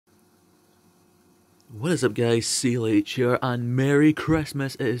What is up guys, CLH here, and Merry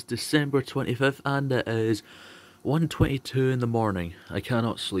Christmas. It is December 25th and it is 1:22 in the morning. I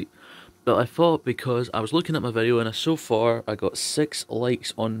cannot sleep. But I thought, because I was looking at my video and so far I got 6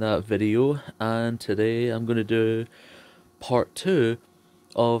 likes on that video, and today I'm going to do part 2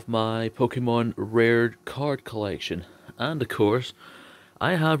 of my Pokemon rare card collection. And of course,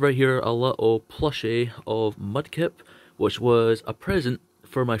 I have right here a little plushie of Mudkip, which was a present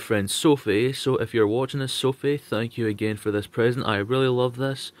for my friend Sophie. So if you're watching this, Sophie, thank you again for this present. I really love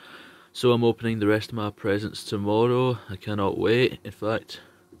this. So I'm opening the rest of my presents tomorrow. I cannot wait. In fact,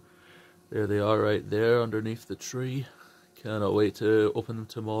 there they are right there underneath the tree. Cannot wait to open them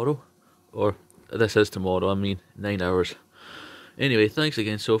tomorrow. Or, this is tomorrow, I mean 9 hours. Anyway, thanks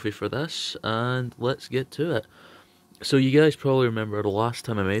again Sophie for this, and let's get to it. So you guys probably remember the last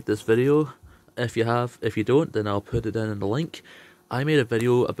time I made this video. If you have, if you don't, then I'll put it in the link. I made a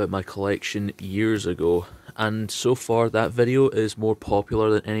video about my collection years ago, and so far that video is more popular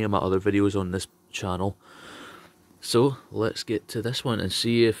than any of my other videos on this channel. So let's get to this one and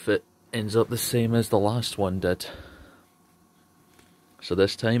see if it ends up the same as the last one did. So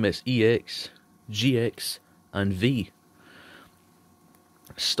this time it's EX, GX and V.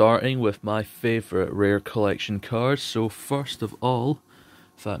 Starting with my favourite rare collection cards. So first of all,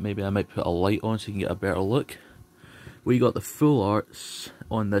 in fact maybe I might put a light on so you can get a better look. We got the full arts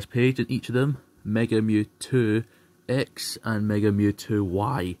on this page, and each of them, Mega Mewtwo X and Mega Mewtwo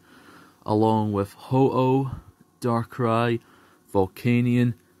Y, along with Ho-Oh, Darkrai,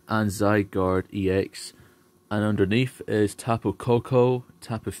 Volcanion, and Zygarde EX. And underneath is Tapu Koko,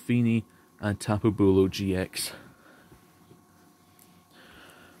 Tapu Fini, and Tapu Bulu GX.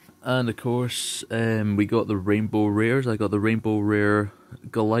 And of course, we got the Rainbow Rares. I got the Rainbow Rare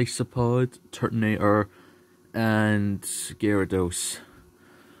Golisopod, Turtonator, and Gyarados,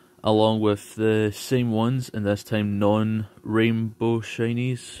 along with the same ones, and this time non-rainbow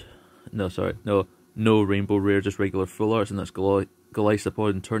shinies. No rainbow rare, just regular full arts, and that's Golisopod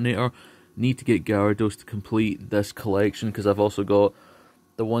and Turtonator. Need to get Gyarados to complete this collection, because I've also got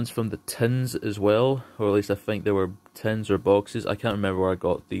the ones from the tins as well, or at least I think they were tins or boxes. I can't remember where I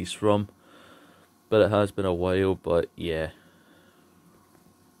got these from, but it has been a while, but yeah.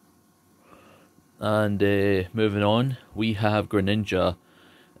 And moving on, we have Greninja,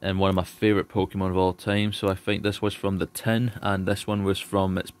 and one of my favourite Pokemon of all time. So I think this was from the tin, and this one was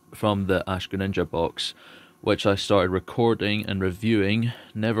from the Ash Greninja box, which I started recording and reviewing.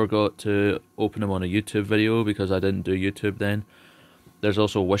 Never got to open them on a YouTube video because I didn't do YouTube then. There's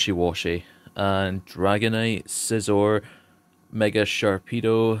also Wishy Washy, and Dragonite, Scizor, Mega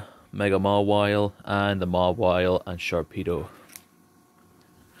Sharpedo, Mega Mawile, and the Mawile and Sharpedo.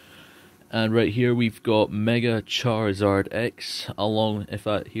 And right here we've got Mega Charizard X, along, in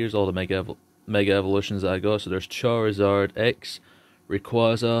fact, here's all the Mega Evolutions that I got. So there's Charizard X,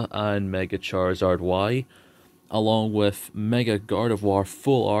 Rayquaza, and Mega Charizard Y, along with Mega Gardevoir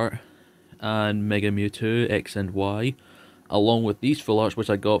Full Art, and Mega Mewtwo X and Y, along with these Full Arts which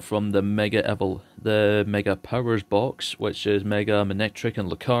I got from the Mega Powers box, which is Mega Manectric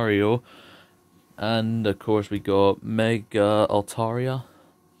and Lucario. And of course we got Mega Altaria.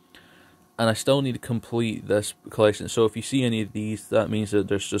 And I still need to complete this collection, so if you see any of these, that means that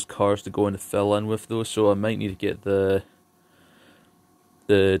there's just cards to go in to fill in with those. So I might need to get the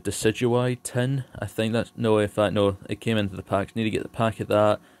Decidueye tin. I think that's, no, in fact, no, it came into the pack. Need to get the pack of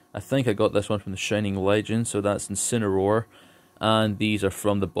that. I think I got this one from the Shining Legend, so that's Incineroar. And these are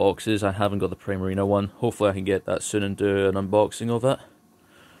from the boxes. I haven't got the Primarina one. Hopefully I can get that soon and do an unboxing of it.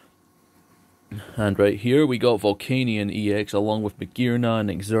 And right here we got Volcanion EX along with Magearna and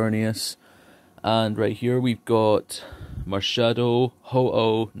Xerneas. And right here we've got Marshadow,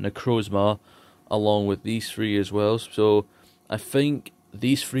 Ho-Oh, Necrozma, along with these 3 as well. So I think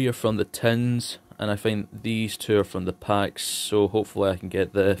these 3 are from the tins, and I think these 2 are from the packs. So hopefully I can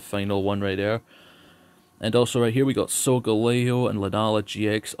get the final one right there. And also right here we got Solgaleo and Lunala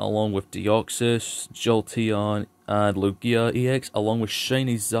GX, along with Deoxys, Jolteon, and Lugia EX, along with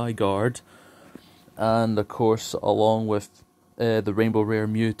Shiny Zygarde. And of course along with the Rainbow Rare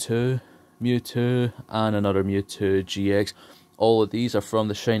Mewtwo, and another Mewtwo GX. All of these are from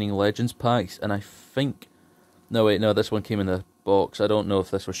the Shining Legends packs, and I think, no wait, no, this one came in the box. I don't know if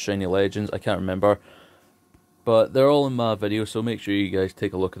this was Shiny Legends, I can't remember. But they're all in my video, so make sure you guys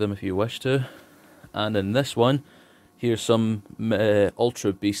take a look at them if you wish to. And in this one, here's some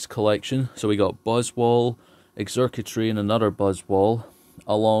Ultra Beast collection. So we got Buzzwole, Exurkitree and another Buzzwole,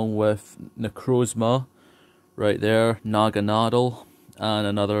 along with Necrozma, right there, Naganadel, and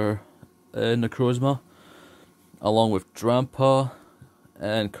another Necrozma, along with Drampa,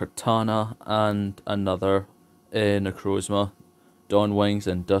 and Cortana, and another Necrozma, Dawn Wings,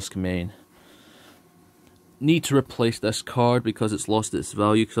 and Duskmane. Need to replace this card because it's lost its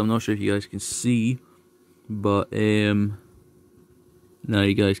value, because I'm not sure if you guys can see, but no,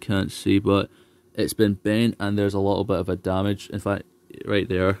 you guys can't see, but it's been bent and there's a little bit of a damage. In fact, right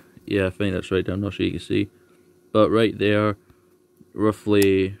there, yeah, I think that's right there, I'm not sure you can see, but right there,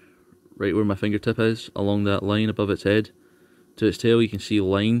 roughly right where my fingertip is, along that line above its head to its tail, you can see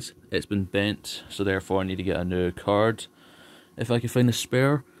lines. It's been bent, so therefore I need to get a new card if I can find a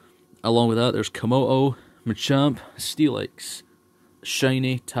spare. Along with that, there's Komodo, Machamp, Steelix,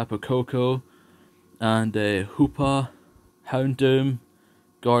 Shiny, Tapu Koko, and Hoopa, Houndoom,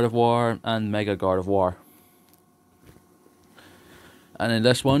 Gardevoir, and Mega Gardevoir. And in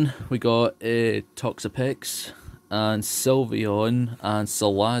this one, we got Toxapex, and Sylveon, and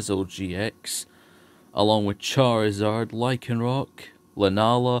Salazzle GX, along with Charizard, Lycanroc,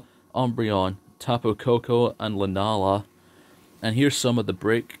 Lunala, Umbreon, Tapu Koko, and Lunala. And here's some of the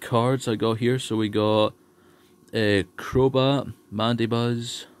break cards I got here. So we got Crobat,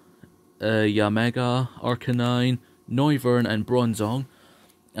 Mandibuzz, Yamega, Arcanine, Noivern, and Bronzong.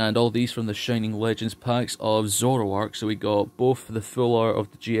 And all these from the Shining Legends packs of Zoroark. So we got both the full art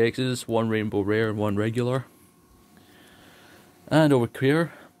of the GXs, one Rainbow Rare and one regular. And over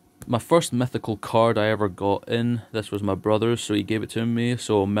here, my first mythical card I ever got in, this was my brother's, so he gave it to me.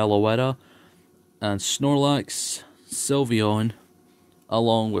 So Meloetta and Snorlax, Sylveon,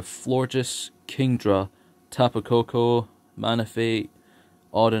 along with Florges, Kingdra, Tapu Koko, Manaphy,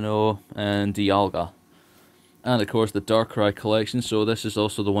 Audino, and Dialga. And of course the Darkrai collection, so this is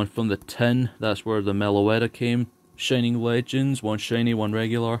also the one from the tin, that's where the Meloetta came. Shining Legends, one shiny, one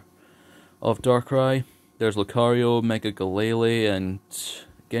regular, of Darkrai. There's Lucario, Mega Galele, and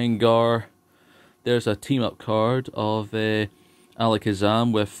Gengar. There's a team-up card of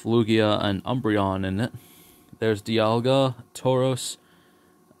Alakazam with Lugia and Umbreon in it. There's Dialga, Tauros.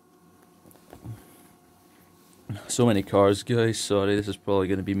 So many cards, guys. Sorry, this is probably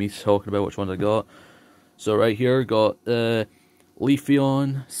going to be me talking about which ones I got. So right here, got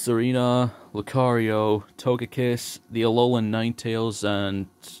Leafeon, Serena, Lucario, Togekiss, the Alolan Ninetales, and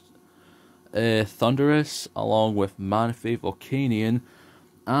Thundurus, along with Manaphy, Volcanion,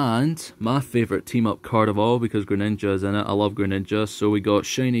 and my favourite team-up card of all, because Greninja is in it. I love Greninja. So we got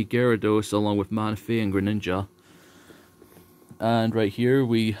Shiny Gyarados along with Manaphy and Greninja. And right here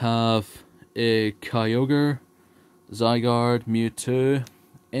we have Kyogre, Zygarde, Mewtwo,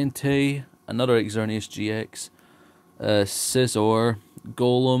 Entei, another Xerneas GX, Scizor,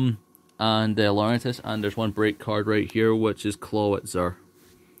 Golem, and Laurentis. And there's one break card right here, which is Clawitzer.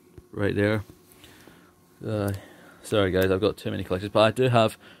 Right there. Sorry guys, I've got too many collections, but I do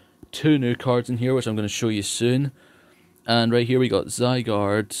have two new cards in here, which I'm going to show you soon. And right here we got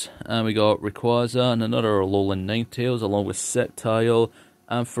Zygarde, and we got Rayquaza, and another Alolan Ninetales, along with Sceptile,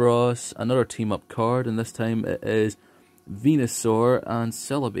 Ampharos, another team-up card, and this time it is Venusaur and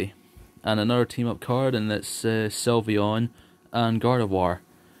Celebi. And another team-up card, and it's Sylveon and Gardevoir.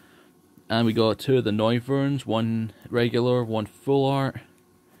 And we got two of the Noivern, one regular, one full art.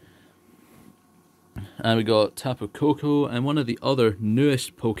 And we got Tapu Koko, and one of the other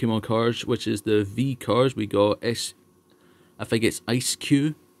newest Pokemon cards, which is the V cards. We got I think it's Ice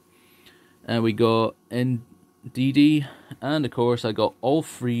Q, and we got Ndidi, and of course I got all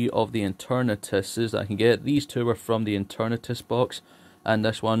three of the Eternatus that I can get. These two were from the Eternatus box, and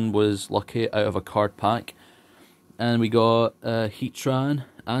this one was lucky out of a card pack. And we got Heatran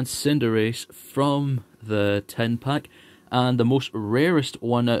and Cinderace from the tin pack. And the most rarest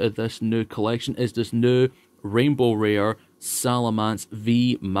one out of this new collection is this new Rainbow Rare Salamence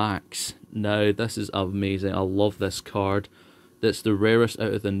Vmax. Now, this is amazing. I love this card. That's the rarest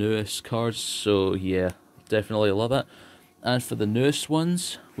out of the newest cards. So, yeah, definitely love it. And for the newest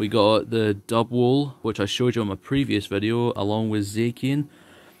ones, we got the Dubwool, which I showed you in my previous video, along with Zacian.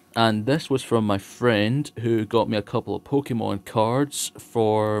 And this was from my friend who got me a couple of Pokemon cards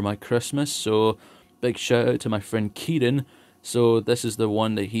for my Christmas. So, big shout out to my friend Kieran. So this is the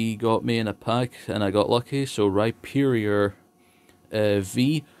one that he got me in a pack, and I got lucky. So Rhyperior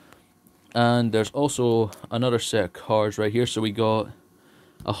V. And there's also another set of cards right here. So we got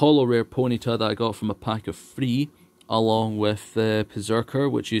a Holo Rare Ponyta that I got from a pack of 3, along with Berserker,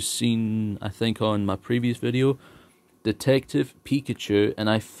 which you've seen I think on my previous video. Detective Pikachu, and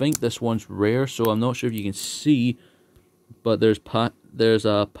I think this one's rare, so I'm not sure if you can see, but there's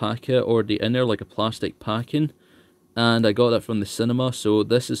a packet already in there, like a plastic packing, and I got that from the cinema. So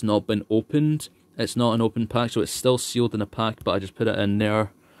this has not been opened. It's not an open pack, so it's still sealed in a pack, but I just put it in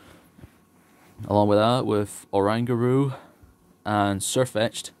there along with that, with Oranguru, and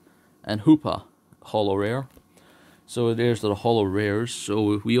Surfetched, and Hoopa, holo rare. So there's the holo rares.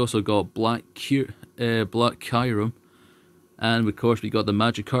 So we also got Black Kyurem, and of course we got the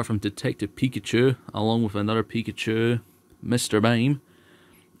Magikarp from Detective Pikachu, along with another Pikachu, Mr. Mime,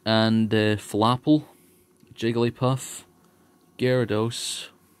 and Flapple, Jigglypuff, Gyarados,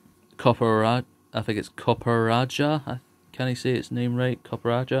 I think it's Copperaja. Can I say its name right?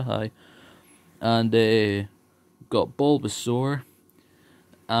 Copperaja, hi. And got Bulbasaur.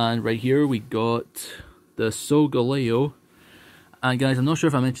 And right here we got the Solgaleo. And guys, I'm not sure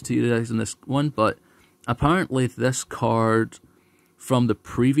if I mentioned to you guys in this one, but apparently this card from the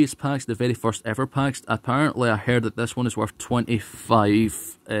previous packs, the very first ever packs, apparently I heard that this one is worth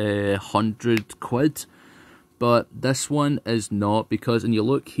 2,500 quid. But this one is not, because when you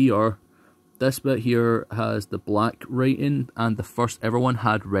look here, this bit here has the black writing, and the first ever one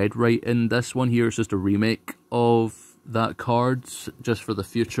had red writing. This one here is just a remake of that card, just for the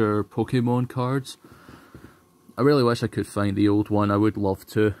future Pokemon cards. I really wish I could find the old one. I would love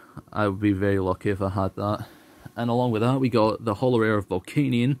to. I would be very lucky if I had that. And along with that, we got the holo rare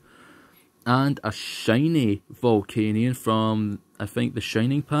Volcanion, and a shiny Volcanion from, I think, the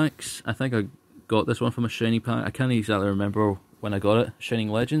Shining packs. I think I got this one from a Shining pack. I can't exactly remember when I got it. Shining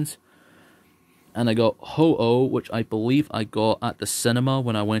Legends. And I got Ho-Oh, which I believe I got at the cinema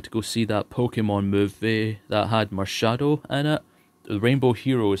when I went to go see that Pokemon movie that had Marshadow in it. The Rainbow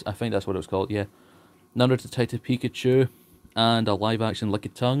Heroes, I think that's what it was called, yeah. Another Detective Pikachu, and a live-action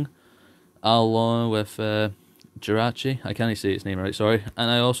Lickitung, along with Jirachi. I can't say its name right, sorry.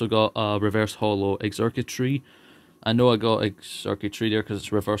 And I also got a reverse holo Exarchitry. I know I got Exarchitry there because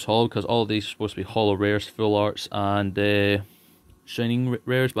it's reverse holo, because all of these are supposed to be holo rares, full arts, and shining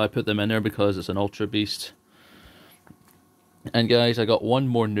rares, but I put them in there because it's an Ultra Beast. And guys, I got one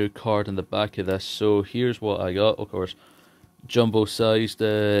more new card in the back of this, so here's what I got. Of course, jumbo-sized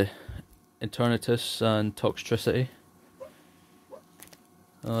Eternatus and Toxtricity.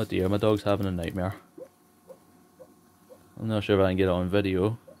 Oh dear, my dog's having a nightmare. I'm not sure if I can get it on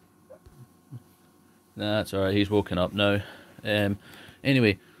video. Nah, that's alright, he's woken up now.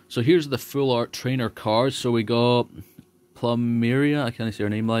 Anyway, so here's the full art trainer cards. So we got Plumeria, I can't say her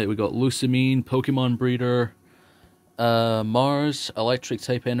name right. We got Lucamine, Pokemon Breeder, Mars, Electric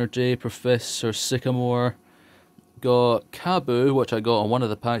type Energy, Professor Sycamore. Got Kabu, which I got on one of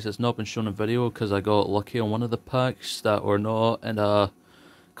the packs that's not been shown in video because I got lucky on one of the packs that were not in a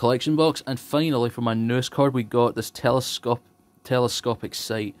collection box. And finally, for my newest card, we got this telescopic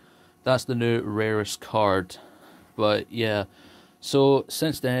sight. That's the new rarest card. But yeah, so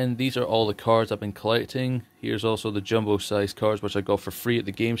since then, these are all the cards I've been collecting. Here's also the jumbo size cards, which I got for free at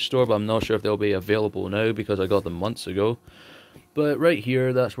the game store, but I'm not sure if they'll be available now because I got them months ago. But right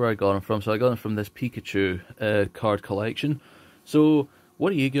here, that's where I got them from. So I got them from this Pikachu card collection. So what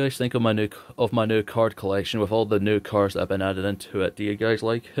do you guys think of my new card collection with all the new cards that have been added into it? Do you guys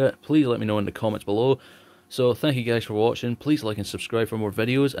like it? Please let me know in the comments below. So thank you guys for watching. Please like and subscribe for more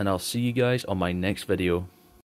videos, and I'll see you guys on my next video.